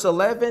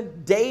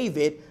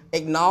 David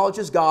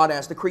acknowledges God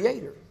as the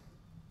creator.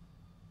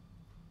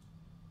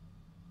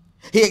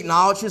 He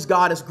acknowledges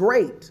God as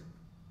great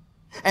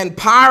and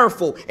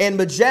powerful and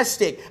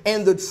majestic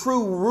and the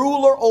true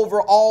ruler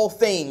over all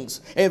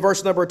things. In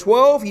verse number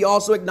 12, he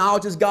also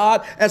acknowledges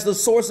God as the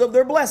source of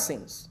their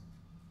blessings.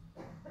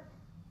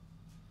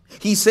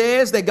 He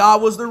says that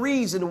God was the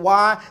reason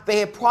why they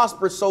had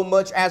prospered so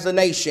much as a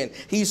nation.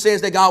 He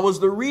says that God was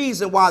the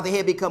reason why they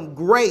had become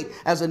great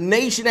as a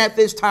nation at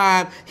this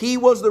time. He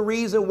was the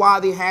reason why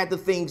they had the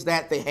things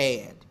that they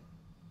had.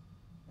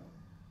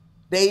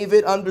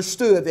 David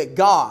understood that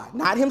God,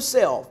 not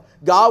himself,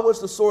 God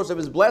was the source of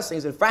his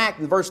blessings. In fact,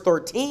 in verse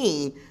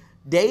 13,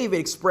 David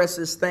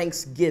expresses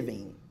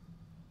thanksgiving.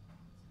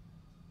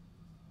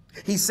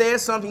 He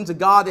says something to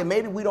God that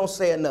maybe we don't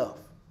say enough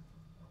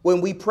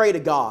when we pray to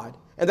God.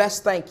 And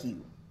that's thank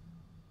you.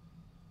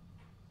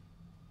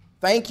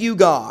 Thank you,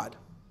 God.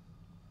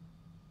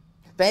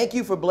 Thank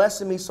you for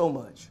blessing me so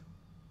much.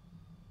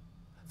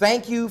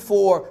 Thank you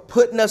for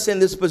putting us in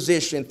this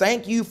position.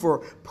 Thank you for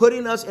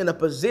putting us in a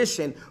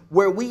position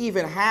where we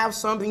even have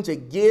something to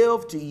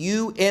give to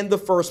you in the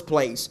first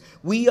place.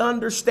 We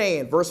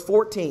understand, verse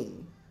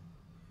 14,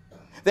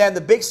 that in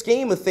the big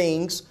scheme of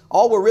things,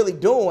 all we're really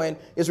doing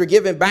is we're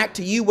giving back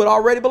to you what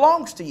already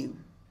belongs to you.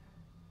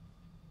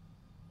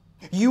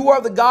 You are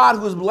the God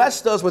who has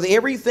blessed us with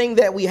everything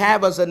that we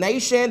have as a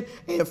nation,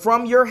 and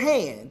from your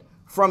hand,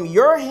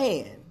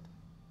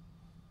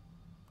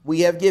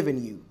 we have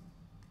given you.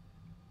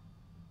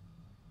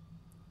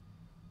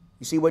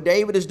 You see, what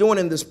David is doing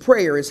in this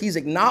prayer is he's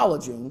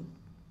acknowledging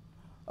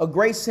a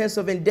great sense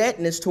of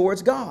indebtedness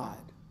towards God.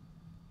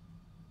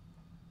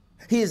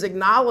 He is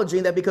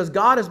acknowledging that because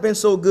God has been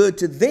so good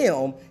to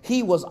them,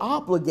 he was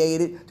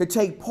obligated to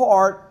take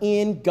part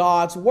in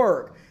God's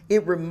work.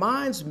 It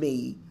reminds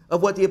me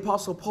of what the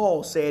Apostle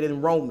Paul said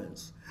in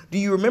Romans. Do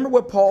you remember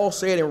what Paul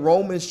said in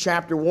Romans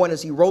chapter 1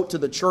 as he wrote to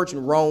the church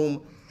in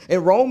Rome?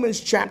 In Romans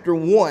chapter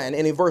 1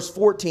 and in verse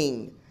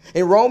 14.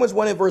 In Romans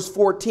 1 and verse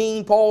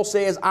 14, Paul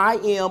says, I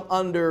am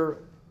under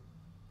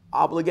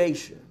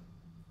obligation.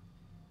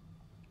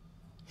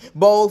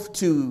 both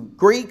to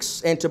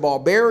Greeks and to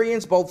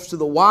barbarians, both to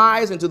the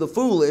wise and to the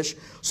foolish.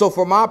 So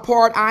for my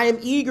part, I am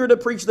eager to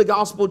preach the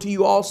gospel to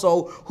you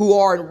also who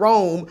are in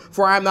Rome,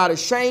 for I am not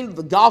ashamed of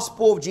the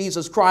gospel of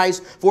Jesus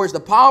Christ, for it's the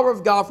power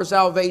of God for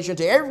salvation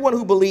to everyone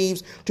who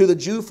believes, to the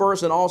Jew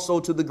first and also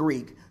to the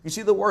Greek. You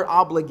see the word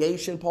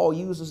obligation Paul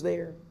uses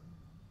there?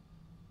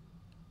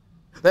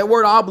 That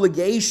word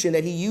obligation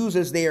that he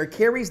uses there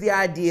carries the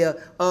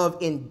idea of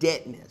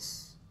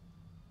indebtedness.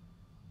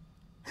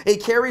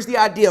 It carries the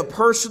idea of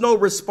personal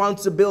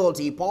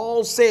responsibility.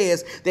 Paul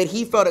says that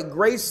he felt a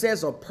great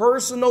sense of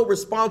personal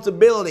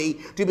responsibility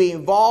to be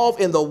involved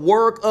in the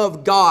work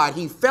of God.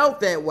 He felt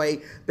that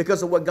way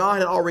because of what God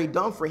had already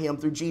done for him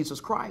through Jesus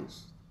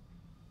Christ.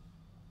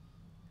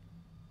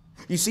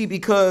 You see,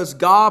 because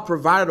God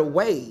provided a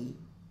way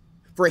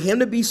for him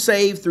to be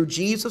saved through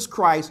Jesus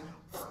Christ,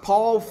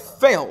 Paul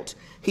felt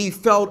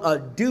a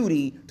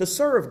duty to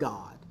serve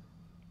God.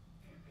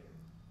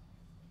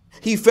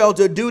 He felt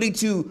a duty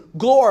to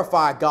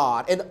glorify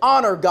God and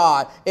honor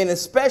God and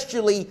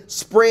especially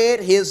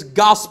spread his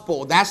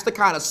gospel. That's the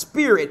kind of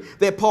spirit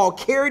that Paul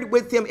carried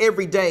with him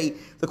every day.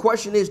 The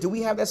question is, do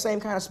we have that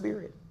same kind of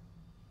spirit?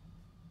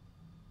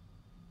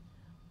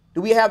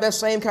 Do we have that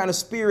same kind of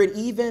spirit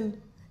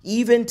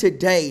even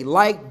today,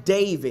 like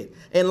David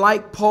and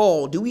like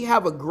Paul? Do we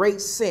have a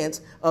great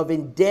sense of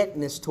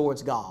indebtedness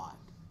towards God?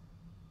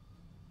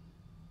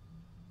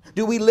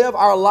 Do we live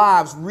our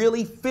lives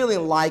really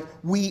feeling like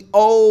we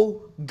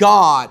owe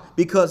God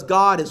because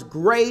God is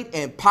great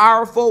and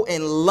powerful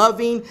and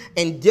loving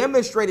and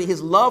demonstrated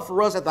his love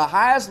for us at the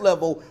highest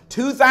level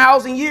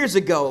 2,000 years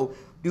ago?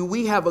 Do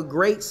we have a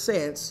great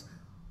sense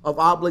of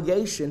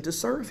obligation to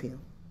serve him?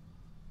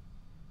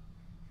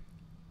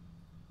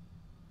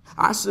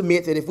 I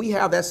submit that if we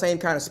have that same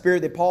kind of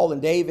spirit that Paul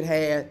and David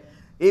had,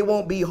 it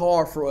won't be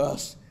hard for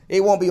us.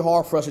 It won't be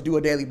hard for us to do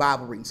a daily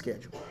Bible reading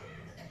schedule.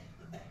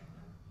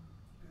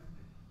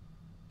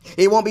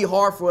 It won't be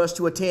hard for us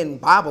to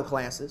attend Bible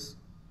classes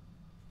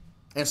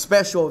and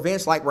special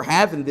events like we're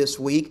having this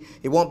week.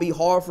 It won't be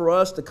hard for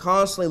us to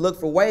constantly look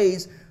for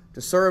ways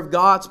to serve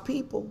God's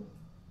people.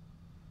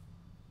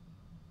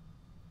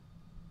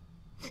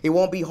 It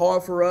won't be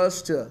hard for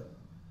us to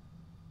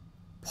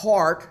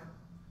part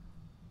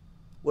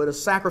with a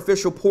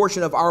sacrificial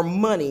portion of our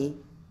money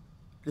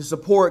to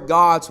support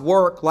God's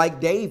work like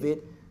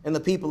David and the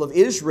people of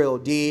Israel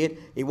did.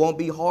 It won't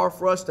be hard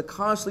for us to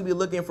constantly be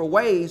looking for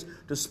ways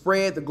to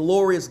spread the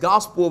glorious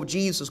gospel of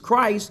Jesus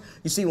Christ.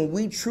 You see, when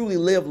we truly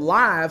live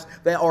lives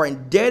that are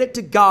indebted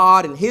to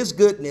God and his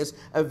goodness,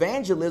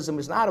 evangelism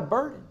is not a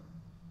burden.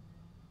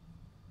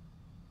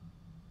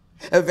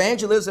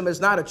 Evangelism is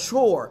not a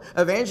chore.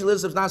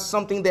 Evangelism is not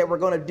something that we're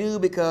going to do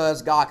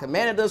because God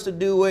commanded us to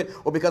do it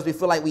or because we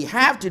feel like we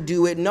have to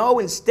do it. No,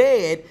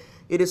 instead,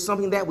 it is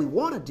something that we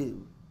want to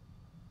do.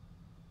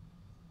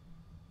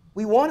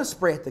 We want to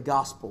spread the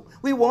gospel.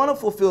 We want to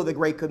fulfill the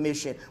Great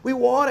Commission. We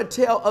want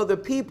to tell other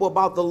people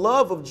about the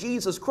love of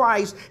Jesus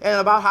Christ and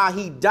about how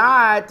he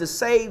died to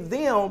save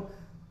them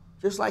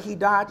just like he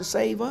died to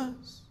save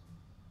us.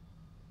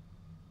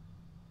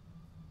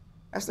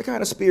 That's the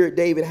kind of spirit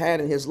David had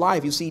in his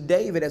life. You see,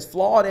 David, as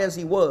flawed as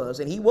he was,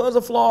 and he was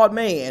a flawed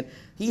man,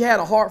 he had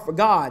a heart for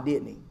God,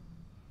 didn't he?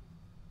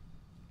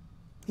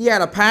 He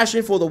had a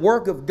passion for the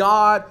work of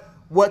God,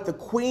 what the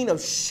Queen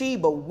of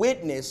Sheba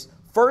witnessed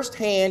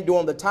firsthand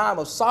during the time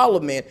of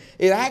Solomon.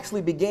 It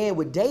actually began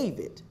with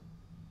David.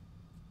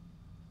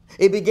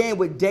 It began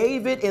with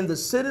David and the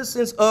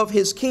citizens of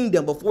his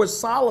kingdom. Before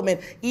Solomon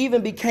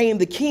even became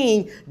the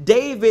king,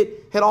 David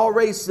had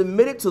already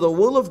submitted to the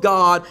will of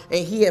God,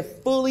 and he had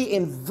fully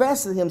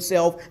invested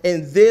himself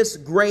in this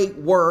great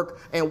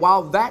work. And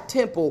while that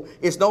temple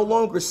is no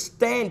longer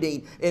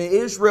standing in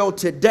Israel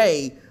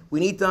today, we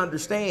need to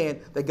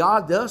understand that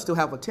God does still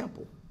have a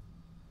temple.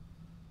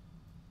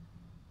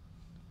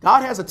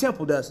 God has a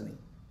temple, doesn't he?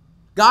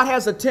 God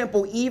has a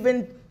temple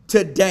even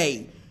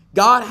today.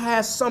 God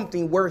has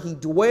something where he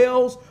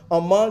dwells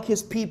among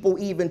his people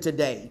even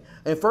today.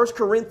 In 1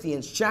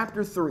 Corinthians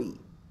chapter 3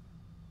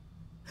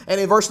 and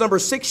in verse number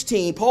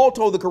 16, Paul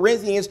told the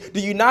Corinthians, do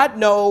you not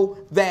know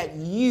that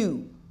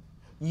you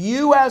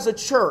as a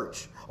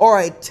church are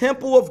a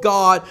temple of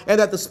God and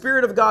that the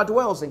Spirit of God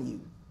dwells in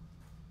you?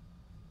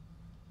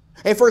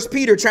 In 1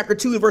 Peter chapter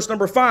 2 and verse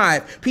number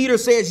 5, Peter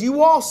says,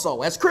 you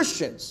also as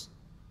Christians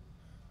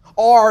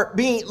are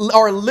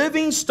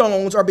living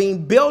stones, are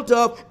being built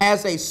up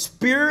as a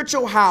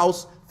spiritual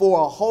house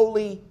for a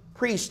holy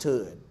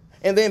priesthood.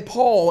 And then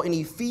Paul in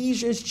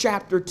Ephesians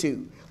chapter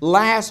 2,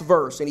 last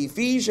verse in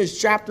Ephesians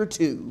chapter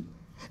 2,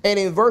 and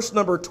in verse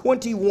number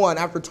 21,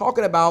 after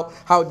talking about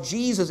how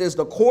Jesus is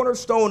the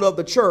cornerstone of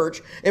the church,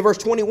 in verse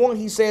 21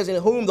 he says,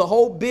 in whom the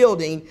whole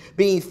building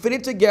being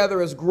fitted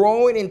together is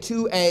growing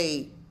into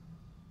a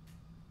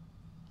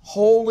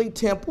holy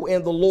temple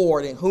in the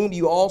Lord, in whom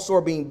you also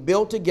are being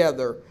built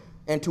together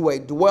into a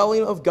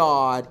dwelling of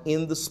God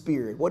in the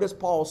Spirit. What is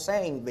Paul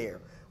saying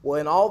there? Well,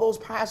 in all those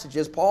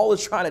passages, Paul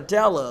is trying to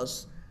tell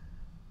us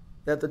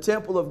that the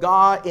temple of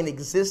God in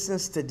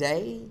existence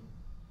today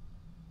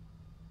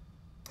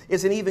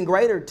is an even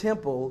greater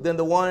temple than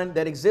the one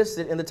that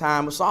existed in the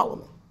time of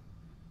Solomon.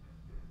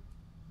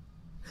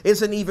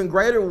 It's an even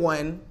greater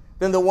one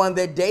than the one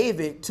that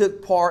David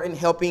took part in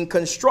helping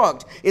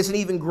construct. It's an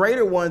even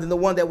greater one than the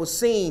one that was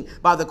seen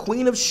by the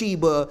Queen of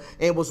Sheba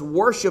and was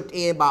worshiped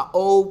in by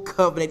Old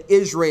Covenant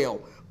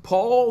Israel.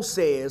 Paul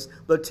says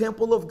the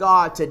temple of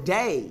God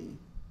today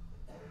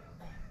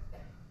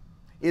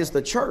is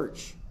the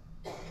church.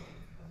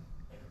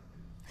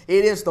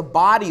 It is the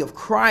body of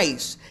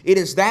Christ. It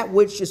is that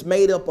which is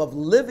made up of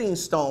living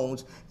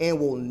stones and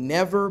will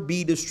never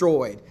be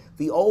destroyed.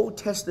 The Old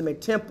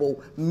Testament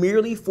temple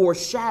merely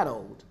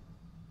foreshadowed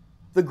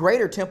the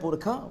greater temple to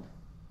come.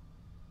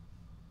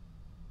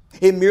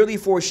 It merely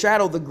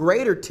foreshadowed the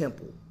greater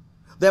temple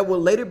that will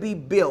later be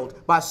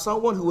built by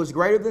someone who is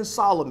greater than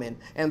Solomon,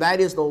 and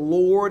that is the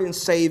Lord and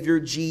Savior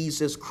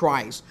Jesus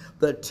Christ.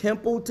 The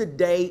temple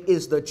today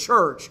is the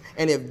church,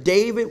 and if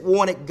David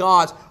wanted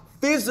God's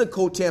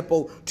physical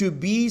temple to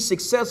be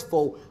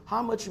successful,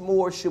 how much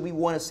more should we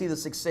want to see the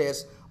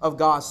success of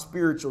God's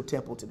spiritual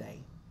temple today?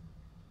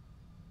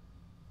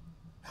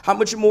 How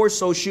much more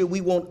so should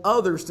we want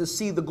others to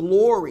see the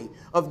glory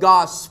of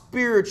God's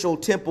spiritual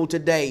temple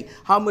today?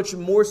 How much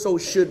more so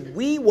should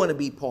we want to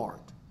be part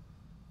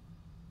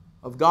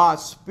of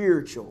God's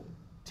spiritual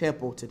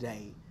temple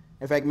today?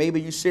 In fact,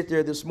 maybe you sit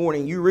there this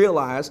morning, you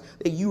realize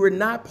that you are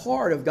not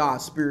part of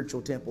God's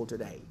spiritual temple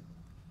today.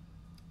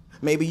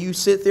 Maybe you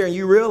sit there and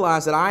you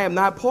realize that I am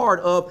not part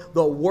of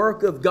the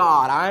work of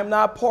God. I am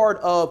not part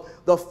of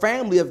the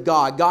family of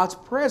God. God's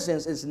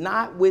presence is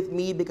not with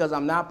me because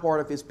I'm not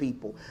part of his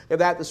people. If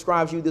that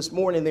describes you this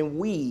morning, then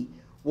we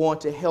want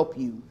to help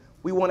you.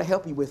 We want to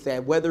help you with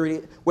that, whether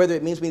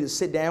it means me to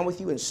sit down with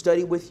you and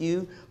study with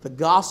you the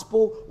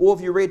gospel, or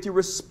if you're ready to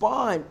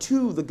respond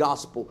to the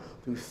gospel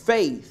through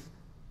faith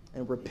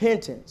and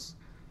repentance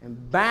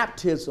and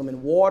baptism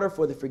and water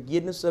for the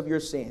forgiveness of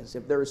your sins.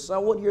 If there is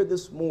someone here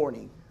this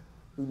morning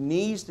who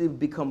needs to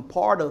become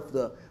part of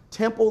the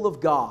temple of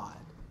God,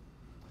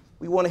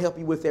 we want to help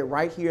you with that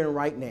right here and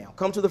right now.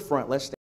 Come to the front. Let's stand.